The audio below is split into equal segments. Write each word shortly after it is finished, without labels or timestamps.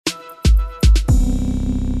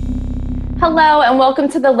Hello, and welcome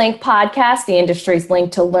to the Link Podcast, the industry's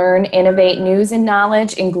link to learn, innovate, news, and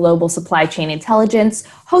knowledge in global supply chain intelligence,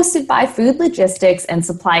 hosted by food logistics and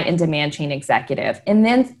supply and demand chain executive. And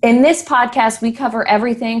then in this podcast, we cover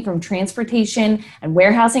everything from transportation and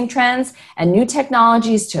warehousing trends and new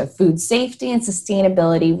technologies to food safety and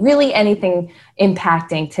sustainability, really anything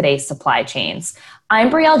impacting today's supply chains. I'm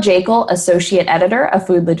Brielle Jekyll, Associate Editor of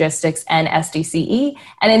Food Logistics and SDCE,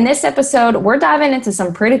 and in this episode, we're diving into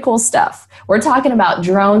some pretty cool stuff. We're talking about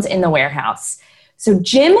drones in the warehouse. So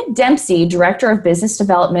Jim Dempsey, Director of Business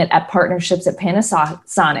Development at Partnerships at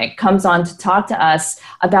Panasonic, comes on to talk to us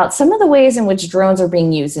about some of the ways in which drones are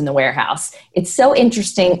being used in the warehouse. It's so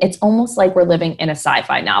interesting, it's almost like we're living in a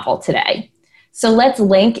sci-fi novel today. So let's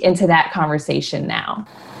link into that conversation now.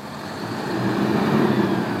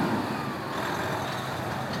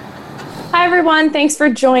 Hi, everyone. Thanks for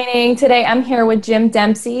joining. Today, I'm here with Jim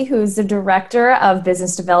Dempsey, who's the Director of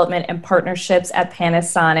Business Development and Partnerships at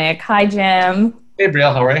Panasonic. Hi, Jim. Hey,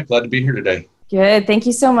 Brielle. How are you? Glad to be here today. Good. Thank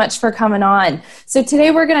you so much for coming on. So today,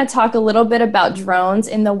 we're going to talk a little bit about drones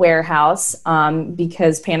in the warehouse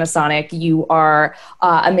because Panasonic, you are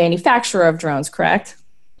a manufacturer of drones, correct?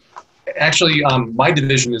 Actually, my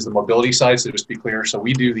division is the mobility side, so just to be clear. So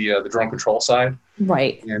we do the drone control side.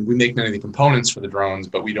 Right. And we make many of the components for the drones,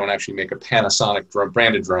 but we don't actually make a Panasonic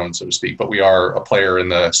branded drone, so to speak. But we are a player in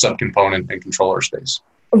the subcomponent and controller space.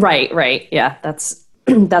 Right. Yeah, that's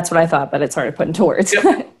what I thought, but it's hard to put into words.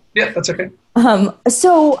 Yeah, that's okay.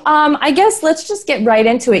 I guess let's just get right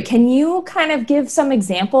into it. Can you kind of give some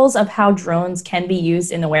examples of how drones can be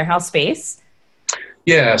used in the warehouse space?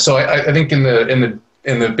 Yeah, so I think in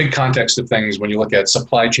the big context of things, when you look at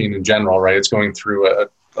supply chain in general, right, it's going through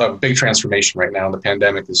a big transformation right now. And the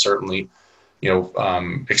pandemic has certainly,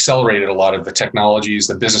 accelerated a lot of the technologies,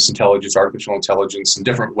 the business intelligence, artificial intelligence, and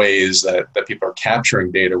different ways that people are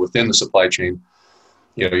capturing data within the supply chain.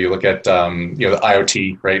 You look at, the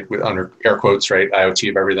IoT, right, with under air quotes, right, IoT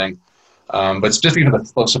of everything. But specifically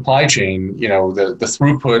for the supply chain, the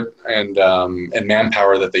throughput and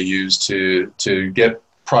manpower that they use to get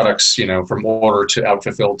products, from order to out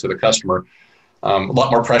fulfilled to the customer. A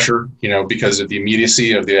lot more pressure, because of the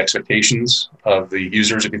immediacy of the expectations of the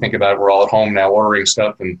users. If you think about it, we're all at home now ordering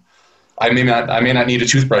stuff, and I may not need a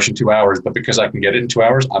toothbrush in 2 hours, but because I can get it in 2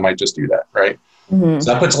 hours, I might just do that, right? Mm-hmm.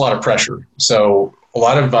 So that puts a lot of pressure. So a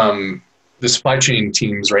lot of the supply chain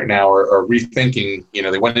teams right now are rethinking.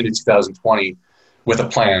 They went into 2020 with a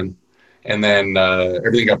plan, and then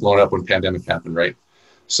everything got blown up when the pandemic happened, right?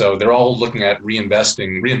 So they're all looking at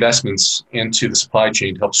reinvestments into the supply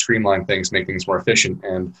chain to help streamline things, make things more efficient.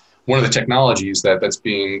 And one of the technologies that's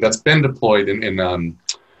been deployed in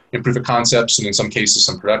proof of concepts and in some cases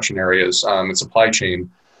some production areas in supply chain,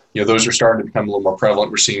 those are starting to become a little more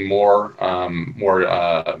prevalent. We're seeing more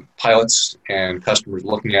pilots and customers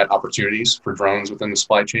looking at opportunities for drones within the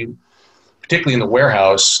supply chain, particularly in the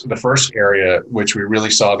warehouse. The first area which we really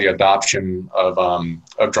saw the adoption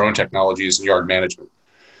of drone technologies in yard management.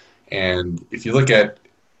 And if you look at,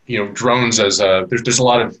 drones as there's a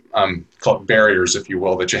lot of called barriers, if you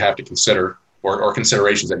will, that you have to consider or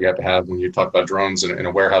considerations that you have to have when you talk about drones in a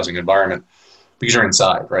warehousing environment, because you're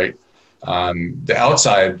inside, right? The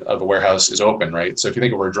outside of a warehouse is open, right? So if you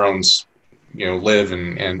think of where drones, live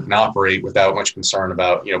and operate without much concern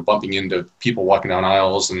about, bumping into people walking down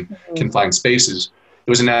aisles and confined spaces, it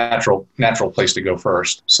was a natural place to go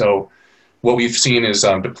first. So what we've seen is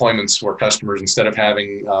deployments where customers, instead of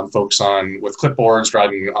having folks with clipboards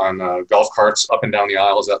driving on golf carts up and down the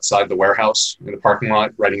aisles outside the warehouse in the parking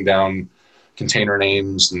lot, writing down container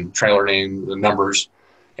names and trailer names and numbers,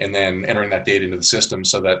 and then entering that data into the system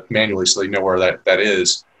so that manually, so they know where that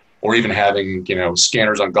is, or even having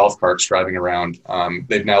scanners on golf carts driving around.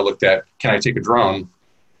 They've now looked at, can I take a drone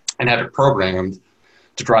and have it programmed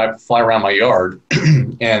to fly around my yard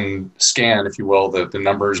and scan, if you will, the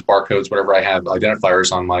numbers, barcodes, whatever I have,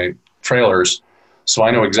 identifiers on my trailers, so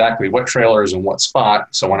I know exactly what trailer is in what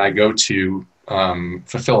spot. So when I go to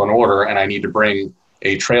fulfill an order and I need to bring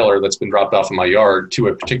a trailer that's been dropped off in my yard to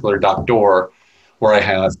a particular dock door, where I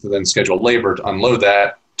have to then schedule labor to unload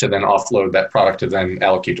that, to then offload that product, to then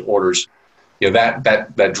allocate to orders.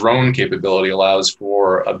 That drone capability allows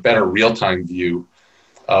for a better real-time view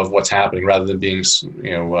of what's happening, rather than being,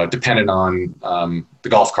 dependent on the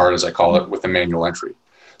golf cart, as I call it, with the manual entry.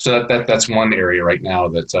 So that's one area right now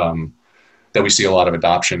that we see a lot of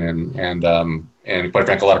adoption in, and quite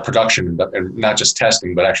frankly, a lot of production, and not just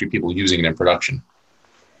testing, but actually people using it in production.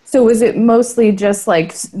 So is it mostly just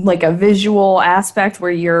like a visual aspect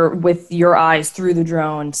where you're with your eyes through the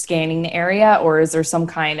drone scanning the area, or is there some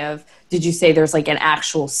kind of, did you say there's like an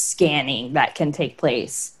actual scanning that can take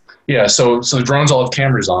place? Yeah, so the drones all have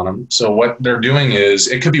cameras on them. So what they're doing is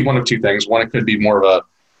it could be one of two things. One, it could be more of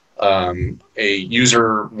a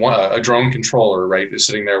user, a drone controller, right, is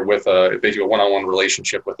sitting there with basically a one-on-one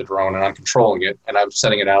relationship with the drone, and I'm controlling it, and I'm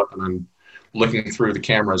setting it out, and I'm looking through the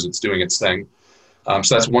cameras. It's doing its thing.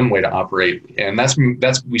 So that's one way to operate, and that's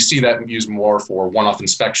we see that used more for one-off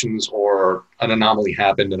inspections or an anomaly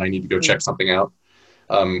happened and I need to go check something out.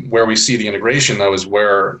 Where we see the integration, though, is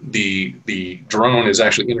where the drone is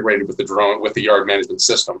actually integrated with the yard management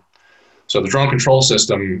system. So the drone control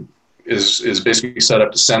system is basically set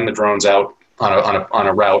up to send the drones out on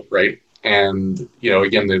a route, right? And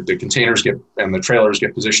again, the containers and the trailers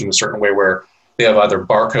get positioned a certain way where they have either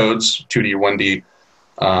barcodes, 2D or 1D,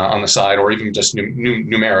 on the side, or even just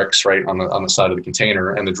numerics, right, on the side of the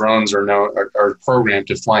container. And the drones are programmed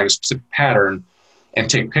to fly in a specific pattern and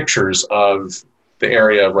take pictures of the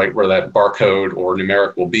area right where that barcode or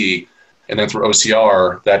numeric will be, and then through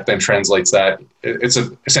OCR that then translates that.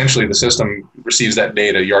 Essentially the system receives that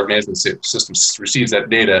data. Yard management system receives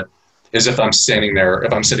that data as if I'm sitting there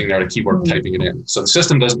at a keyboard typing it in. So the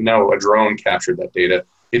system doesn't know a drone captured that data.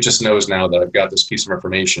 It just knows now that I've got this piece of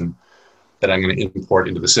information that I'm going to import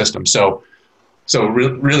into the system. So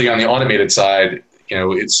really on the automated side,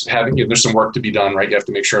 it's there's some work to be done, right? You have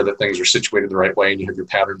to make sure that things are situated the right way and you have your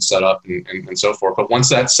patterns set up and so forth. But once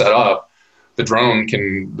that's set up, the drone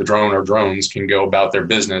or drones can go about their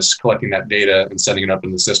business, collecting that data and setting it up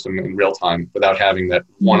in the system in real time without having that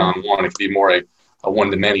one-on-one. It could be more a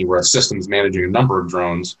one-to-many, where a system is managing a number of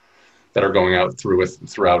drones that are going out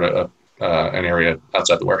throughout an area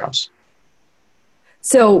outside the warehouse.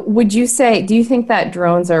 So do you think that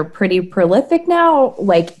drones are pretty prolific now,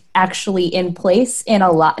 like actually in place in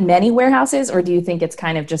many warehouses, or do you think it's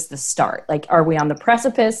kind of just the start? Like, are we on the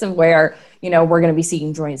precipice of where, we're going to be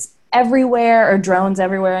seeing drones everywhere,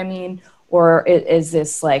 I mean, or is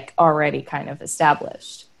this like already kind of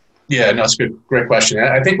established? Yeah, no, it's a great question.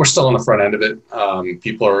 I think we're still on the front end of it.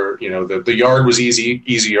 People are, the yard was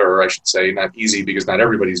easier, I should say, not easy because not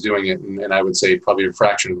everybody's doing it. And I would say probably a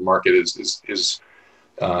fraction of the market is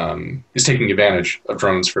taking advantage of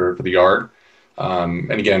drones for the yard.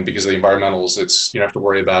 And again, because of the environmentals, you don't have to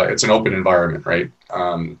worry about, it's an open environment, right?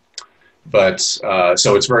 So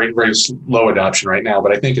it's very, very slow adoption right now,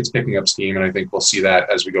 but I think it's picking up steam, and I think we'll see that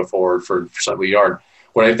as we go forward for certainly yard.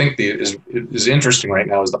 What I think is interesting right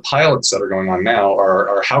now is the pilots that are going on now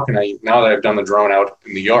are how can I, now that I've done the drone out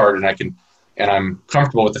in the yard and I'm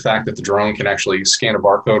comfortable with the fact that the drone can actually scan a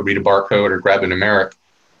barcode, read a barcode, or grab a numeric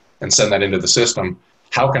and send that into the system.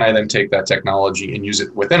 How can I then take that technology and use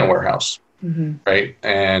it within a warehouse, right?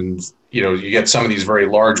 And, you get some of these very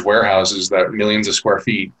large warehouses that are millions of square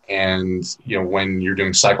feet. And, when you're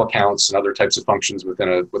doing cycle counts and other types of functions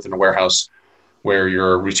within a warehouse where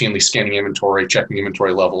you're routinely scanning inventory, checking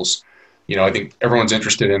inventory levels, I think everyone's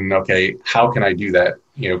interested in, okay, how can I do that?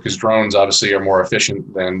 Because drones obviously are more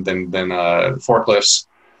efficient than forklifts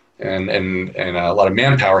and a lot of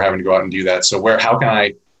manpower having to go out and do that. So how can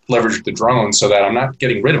I leverage the drone so that I'm not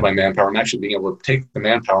getting rid of my manpower? I'm actually being able to take the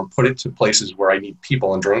manpower and put it to places where I need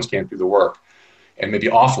people and drones can't do the work, and maybe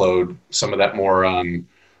offload some of that more,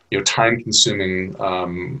 time consuming,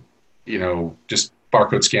 just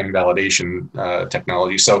barcode scanning validation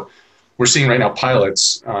technology. So we're seeing right now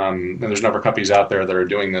pilots, and there's a number of companies out there that are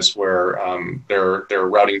doing this where they're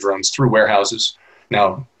routing drones through warehouses.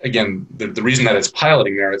 Now, again, the reason that it's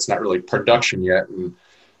piloting there, it's not really production yet.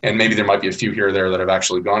 And maybe there might be a few here or there that have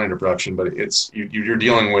actually gone into production, but you're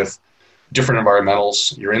dealing with different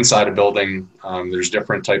environmentals. You're inside a building. There's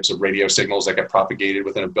different types of radio signals that get propagated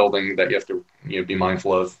within a building that you have to be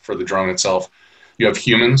mindful of for the drone itself. You have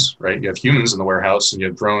humans, right? You have humans in the warehouse, and you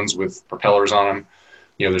have drones with propellers on them.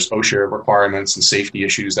 There's OSHA requirements and safety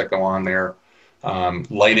issues that go on there.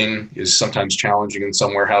 Lighting is sometimes challenging in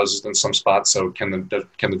some warehouses in some spots. So can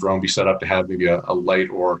the drone be set up to have maybe a light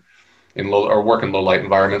or work in low light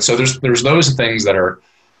environments? So there's those things that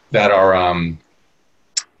in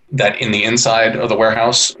the inside of the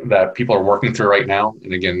warehouse that people are working through right now.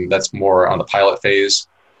 And again, that's more on the pilot phase.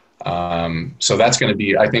 So that's going to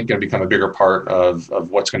be, I think, going to become a bigger part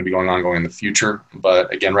of what's going to be going in the future.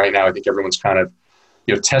 But again, right now, I think everyone's kind of,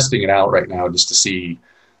 testing it out right now just to see,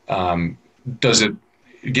 does it,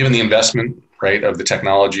 given the investment, right, of the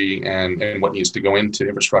technology and what needs to go into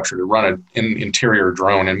infrastructure to run an interior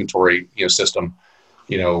drone inventory, system,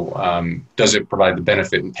 does it provide the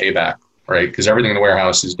benefit and payback, right? Because everything in the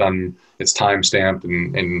warehouse is done, it's time stamped,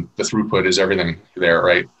 and the throughput is everything there,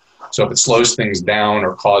 right? So if it slows things down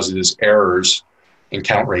or causes errors in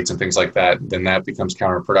count rates and things like that, then that becomes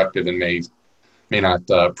counterproductive and may not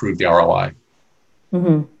prove the ROI.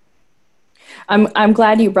 Mm-hmm. I'm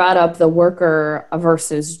glad you brought up the worker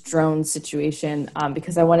versus drone situation,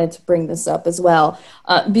 because I wanted to bring this up as well,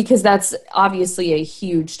 because that's obviously a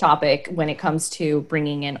huge topic when it comes to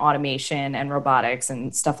bringing in automation and robotics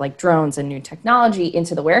and stuff like drones and new technology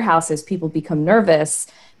into the warehouses. People become nervous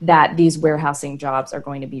that these warehousing jobs are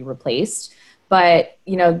going to be replaced. But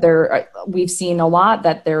we've seen a lot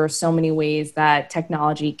that there are so many ways that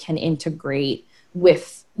technology can integrate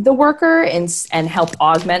with the worker and help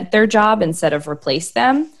augment their job instead of replace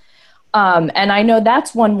them. And I know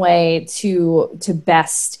that's one way to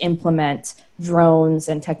best implement drones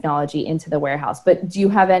and technology into the warehouse. But do you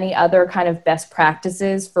have any other kind of best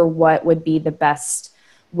practices for what would be the best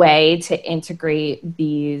way to integrate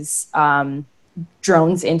these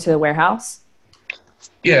drones into the warehouse?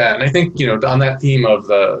 Yeah, and I think on that theme of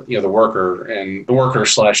the worker and the worker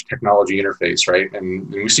slash technology interface, right?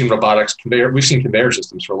 And we've seen we've seen conveyor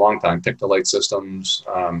systems for a long time, pick-to-light systems,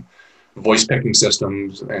 voice picking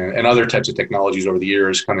systems, and other types of technologies over the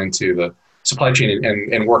years come into the supply chain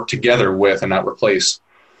and work together with and not replace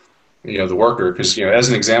the worker. Because as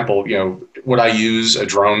an example, would I use a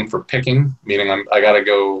drone for picking? Meaning I got to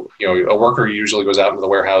go. A worker usually goes out into the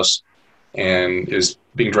warehouse and is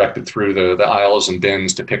being directed through the aisles and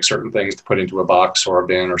bins to pick certain things to put into a box or a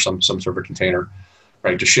bin or some sort of a container,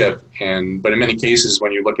 right, to ship. But in many cases,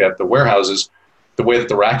 when you look at the warehouses, the way that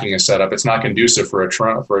the racking is set up, it's not conducive for a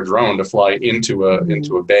drone to fly into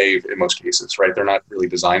a bay in most cases, right? They're not really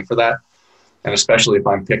designed for that. And especially if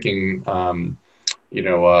I'm picking,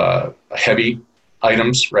 heavy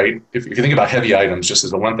items, right? If you think about heavy items, just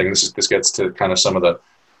as the one thing, this gets to kind of some of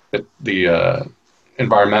the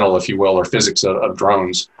environmental, if you will, or physics of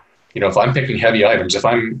drones. If I'm picking heavy items, if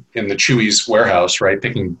I'm in the Chewy's warehouse, right,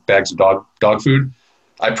 picking bags of dog food,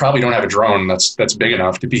 I probably don't have a drone that's big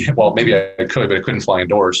enough to be, well, maybe I could, but I couldn't fly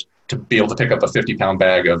indoors to be able to pick up a 50-pound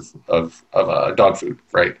bag of dog food,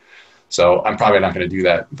 right? So I'm probably not going to do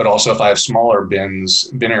that. But also if I have smaller bin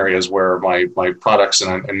areas where my products,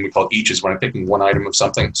 and we call it each, is when I'm picking one item of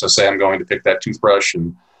something. So say I'm going to pick that toothbrush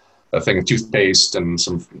and a thing of toothpaste and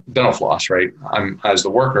some dental floss, right? As the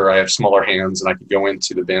worker, I have smaller hands and I could go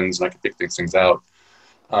into the bins and I could pick these things out.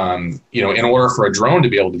 In order for a drone to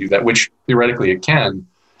be able to do that, which theoretically it can,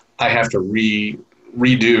 I have to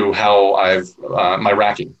redo how I've my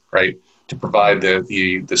racking, right, to provide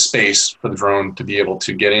the space for the drone to be able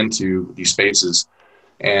to get into these spaces.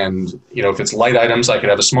 And if it's light items, I could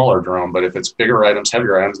have a smaller drone, but if it's bigger items,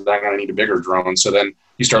 heavier items, then I'm going to need a bigger drone. So then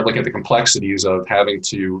you start looking at the complexities of having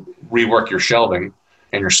to rework your shelving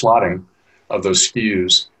and your slotting of those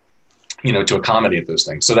SKUs, to accommodate those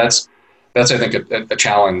things. So that's I think a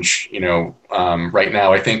challenge, right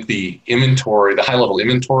now. I think the high level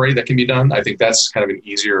inventory that can be done, I think that's kind of an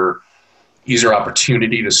easier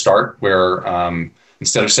opportunity to start, where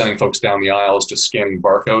instead of sending folks down the aisles just scanning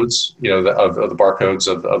barcodes, of the barcodes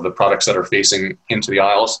of the products that are facing into the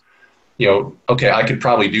aisles, okay, I could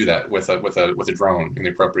probably do that with a drone in the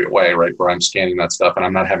appropriate way, right, where I'm scanning that stuff and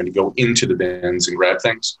I'm not having to go into the bins and grab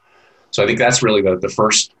things. So I think that's really the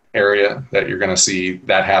first area that you're going to see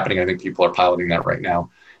that happening. I think people are piloting that right now.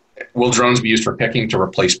 Will drones be used for picking to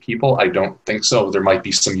replace people? I don't think so. There might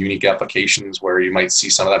be some unique applications where you might see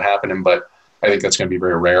some of that happening, but I think that's going to be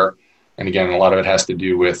very rare. And again, a lot of it has to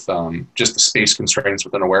do with just the space constraints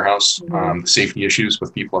within a warehouse, the safety issues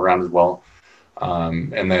with people around as well.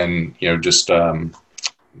 And then, just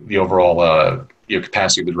the overall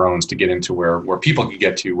capacity of the drones to get into where people can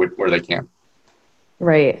get to where they can.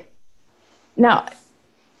 Right. Now,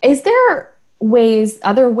 is there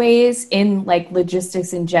other ways in like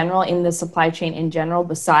logistics in general, in the supply chain in general,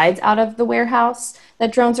 besides out of the warehouse,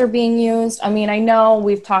 that drones are being used? I mean, I know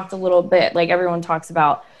we've talked a little bit, like everyone talks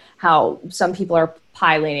about how some people are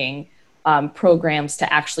piloting programs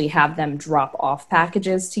to actually have them drop off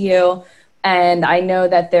packages to you. And I know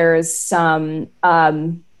that there's some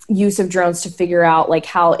use of drones to figure out like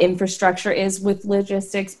how infrastructure is with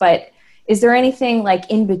logistics, but is there anything like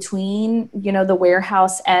in between, the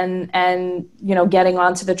warehouse and getting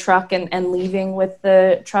onto the truck and leaving with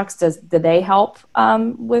the trucks? Do they help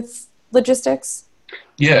with logistics?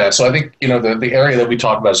 Yeah, so I think, the area that we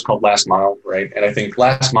talk about is called last mile, right? And I think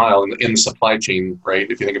last mile in the supply chain, right,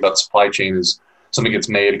 if you think about supply chain, is something gets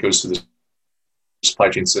made, it goes through the supply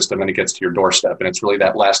chain system and it gets to your doorstep. And it's really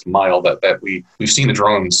that last mile that we've seen the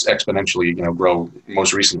drones exponentially, grow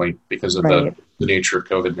most recently because of the nature of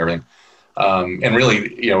COVID and everything. And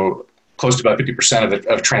really, close to about 50%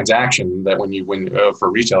 of transaction that for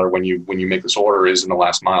a retailer, when you make this order is in the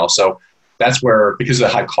last mile. So that's where, because of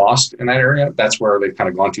the high cost in that area, that's where they've kind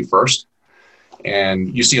of gone to first.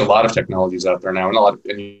 And you see a lot of technologies out there now,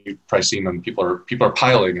 and you've probably seen them. People are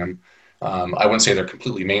piloting them, I wouldn't say they're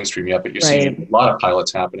completely mainstream yet, but you see Right. a lot of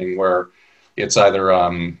pilots happening where it's either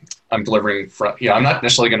I'm delivering from, I'm not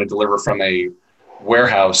necessarily going to deliver from a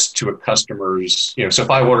warehouse to a customer's, so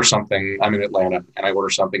if I order something, I'm in Atlanta and I order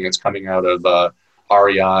something that's coming out of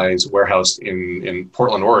REI's warehouse in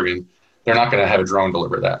Portland, Oregon, they're not going to have a drone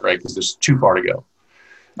deliver that, right? Because there's too far to go.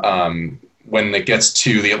 When it gets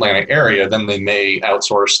to the Atlanta area, then they may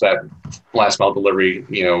outsource that last mile delivery.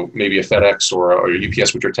 Maybe a FedEx or a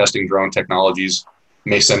UPS, which are testing drone technologies,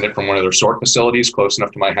 may send it from one of their sort facilities close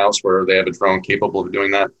enough to my house where they have a drone capable of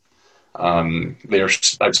doing that.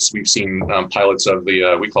 We've seen pilots of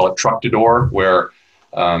we call it truck to door, where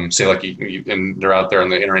say like and they're out there on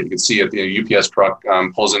the internet, you can see it. The UPS truck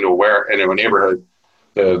pulls into a neighborhood,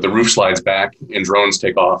 the roof slides back and drones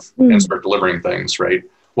take off and start delivering things, right?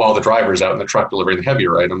 While the driver's out in the truck delivering the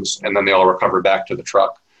heavier items, and then they all recover back to the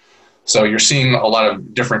truck. So you're seeing a lot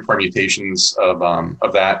of different permutations of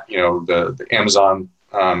that. The Amazon,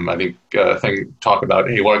 I think, thing talk about,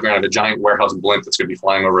 hey, what if we're going to have a giant warehouse blimp that's going to be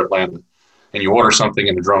flying over Atlanta, and you order something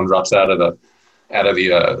and the drone drops out of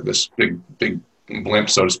the this big blimp,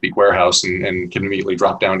 so to speak, warehouse, and can immediately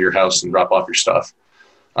drop down to your house and drop off your stuff.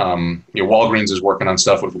 Walgreens is working on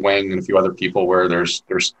stuff with Wing and a few other people where there's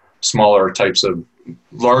smaller types of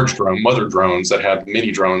large mother drones that have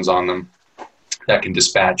mini drones on them that can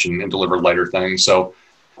dispatch and deliver lighter things. So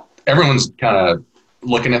everyone's kind of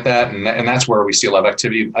looking at that, and that's where we see a lot of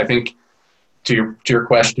activity. I think to your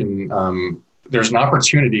question, there's an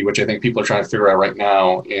opportunity which I think people are trying to figure out right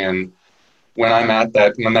now. And when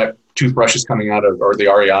that toothbrush is coming out of, or the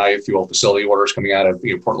REI fuel facility order is coming out of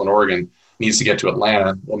Portland, Oregon, needs to get to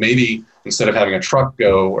Atlanta. Well, maybe instead of having a truck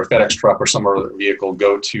go, or FedEx truck or some other vehicle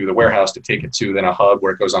go to the warehouse to take it to then a hub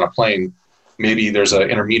where it goes on a plane, maybe there's an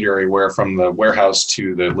intermediary where from the warehouse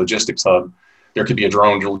to the logistics hub, there could be a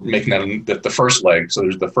drone making that the first leg. So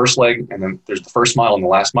there's the first leg, and then there's the first mile and the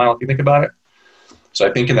last mile, if you think about it. So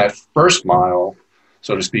I think in that first mile,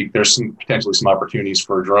 so to speak, there's potentially some opportunities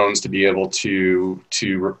for drones to be able to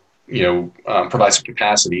provide some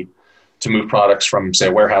capacity to move products from, say,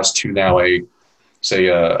 a warehouse to now a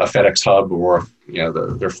FedEx hub, or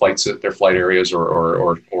their flight areas,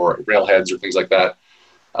 or railheads or things like that.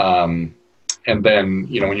 And then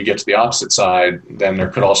when you get to the opposite side, then there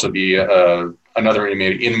could also be another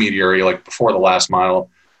intermediary, like before the last mile,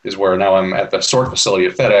 is where now I'm at the sort facility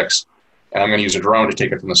at FedEx, and I'm going to use a drone to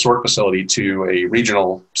take it from the sort facility to a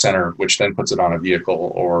regional center, which then puts it on a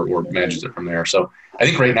vehicle or manages it from there. So I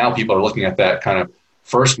think right now people are looking at that kind of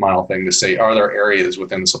first mile thing to say, are there areas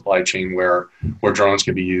within the supply chain where drones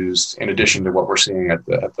can be used in addition to what we're seeing at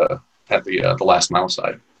the last mile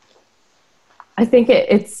side? I think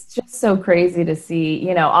it's just so crazy to see,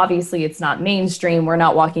 obviously it's not mainstream. We're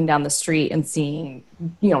not walking down the street and seeing,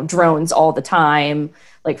 drones all the time,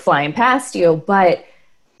 like flying past you, but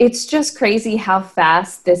it's just crazy how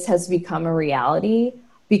fast this has become a reality.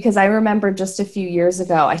 Because I remember just a few years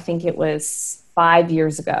ago, I think it was 5 or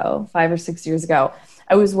 6 years ago,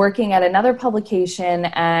 I was working at another publication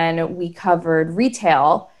and we covered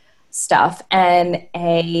retail stuff, and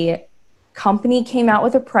a company came out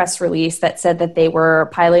with a press release that said that they were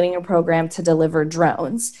piloting a program to deliver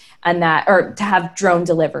drones, or to have drone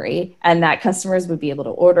delivery, and that customers would be able to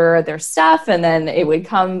order their stuff and then it would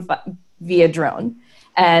come via drone.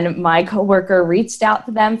 And my coworker reached out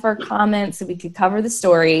to them for comment so we could cover the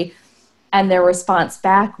story. And their response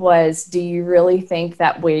back was, do you really think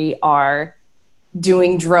that we are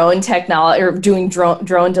doing drone technology or doing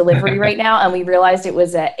drone delivery right now? And we realized it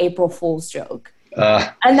was an April Fool's joke.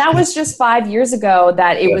 And that was just 5 years ago,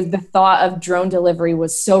 that it was the thought of drone delivery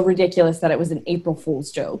was so ridiculous that it was an April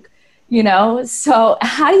Fool's joke, So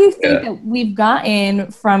how do you think that we've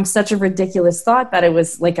gotten from such a ridiculous thought that it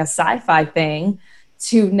was like a sci-fi thing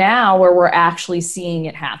to now where we're actually seeing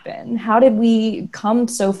it happen? How did we come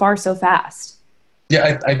so far so fast?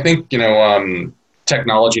 Yeah, I think,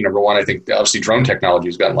 technology, number one, I think obviously drone technology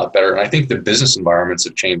has gotten a lot better. And I think the business environments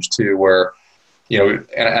have changed too, where,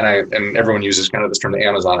 and everyone uses kind of this term, the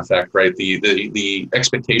Amazon effect, right? The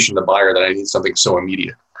expectation of the buyer that I need something so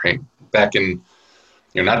immediate, right? Back in,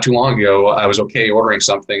 not too long ago, I was okay ordering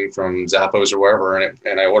something from Zappos or wherever,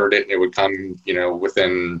 and I ordered it and it would come,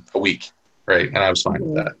 within a week, right? And I was fine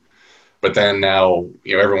with that. But then now,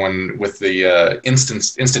 everyone with the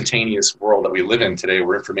instantaneous world that we live in today,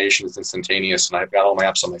 where information is instantaneous, and I've got all my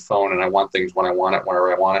apps on my phone, and I want things when I want it,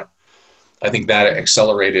 wherever I want it. I think that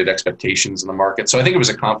accelerated expectations in the market. So I think it was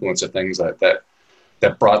a confluence of things that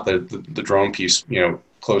brought the drone piece,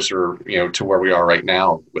 closer, to where we are right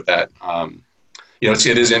now with that.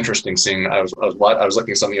 It is interesting seeing. I was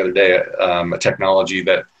looking at something the other day, a technology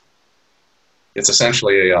that it's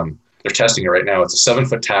essentially they're testing it right now. It's a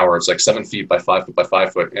 7-foot tower. It's like 7 feet by 5 foot by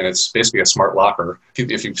 5 foot. And it's basically a smart locker.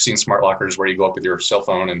 If you've seen smart lockers where you go up with your cell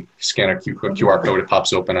phone and scan a QR code, it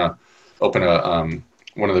pops open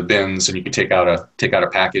one of the bins, and you can take out a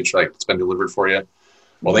package like it's been delivered for you.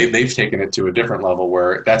 Well, they've taken it to a different level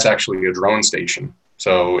where that's actually a drone station.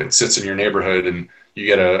 So it sits in your neighborhood and you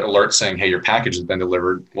get an alert saying, hey, your package has been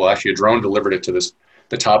delivered. Well, actually a drone delivered it to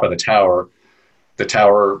the top of the tower. The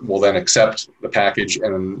tower will then accept the package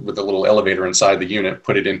and with a little elevator inside the unit,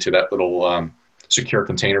 put it into that little secure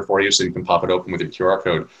container for you so you can pop it open with your QR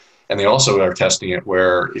code. And they also are testing it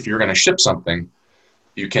where if you're going to ship something,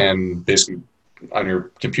 you can basically on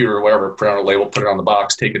your computer or whatever, put on a label, put it on the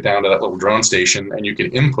box, take it down to that little drone station, and you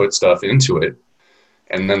can input stuff into it.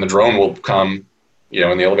 And then the drone will come,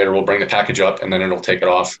 and the elevator will bring the package up, and then it'll take it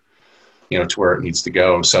off, to where it needs to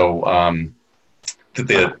go. So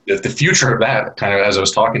the future of that, kind of as I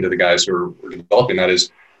was talking to the guys who are developing that, is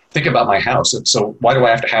think about my house. So why do I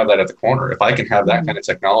have to have that at the corner? If I can have that kind of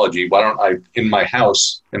technology, why don't I, in my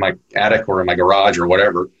house, in my attic or in my garage or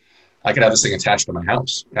whatever, I could have this thing attached to my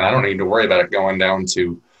house, and I don't need to worry about it going down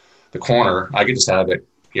to the corner. I could just have it,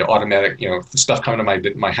 automatic, stuff coming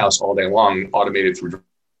to my house all day long, automated through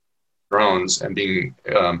drones, and being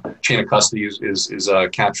chain of custody is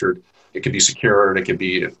captured. It could be secured. It could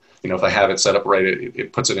be, if I have it set up right,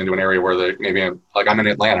 it puts it into an area where maybe I'm in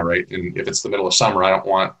Atlanta, right? And if it's the middle of summer, I don't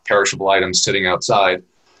want perishable items sitting outside.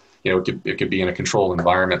 It could be in a controlled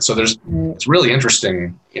environment. So it's really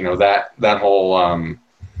interesting, that whole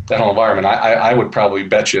environment. I would probably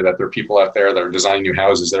bet you that there are people out there that are designing new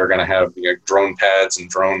houses that are going to have drone pads and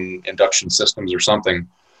drone induction systems or something,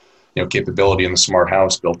 capability in the smart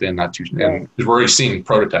house built in. And we're already seeing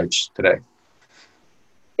prototypes today.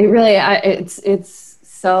 It really, it's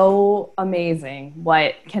so amazing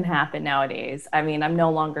what can happen nowadays. I mean, I'm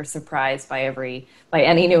no longer surprised by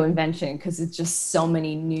any new invention, because it's just so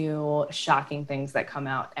many new shocking things that come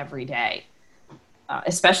out every day.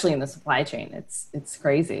 Especially in the supply chain. It's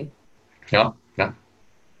crazy. Yeah.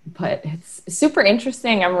 But it's super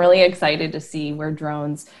interesting. I'm really excited to see where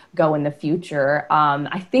drones go in the future.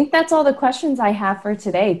 I think that's all the questions I have for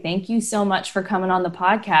today. Thank you so much for coming on the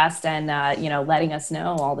podcast and letting us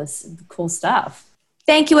know all this cool stuff.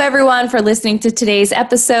 Thank you, everyone, for listening to today's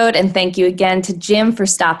episode, and thank you again to Jim for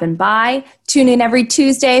stopping by. Tune in every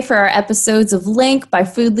Tuesday for our episodes of Link by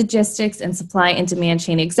Food Logistics and Supply and Demand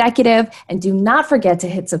Chain Executive, and do not forget to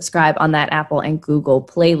hit subscribe on that Apple and Google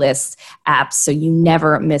playlist apps so you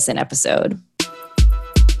never miss an episode.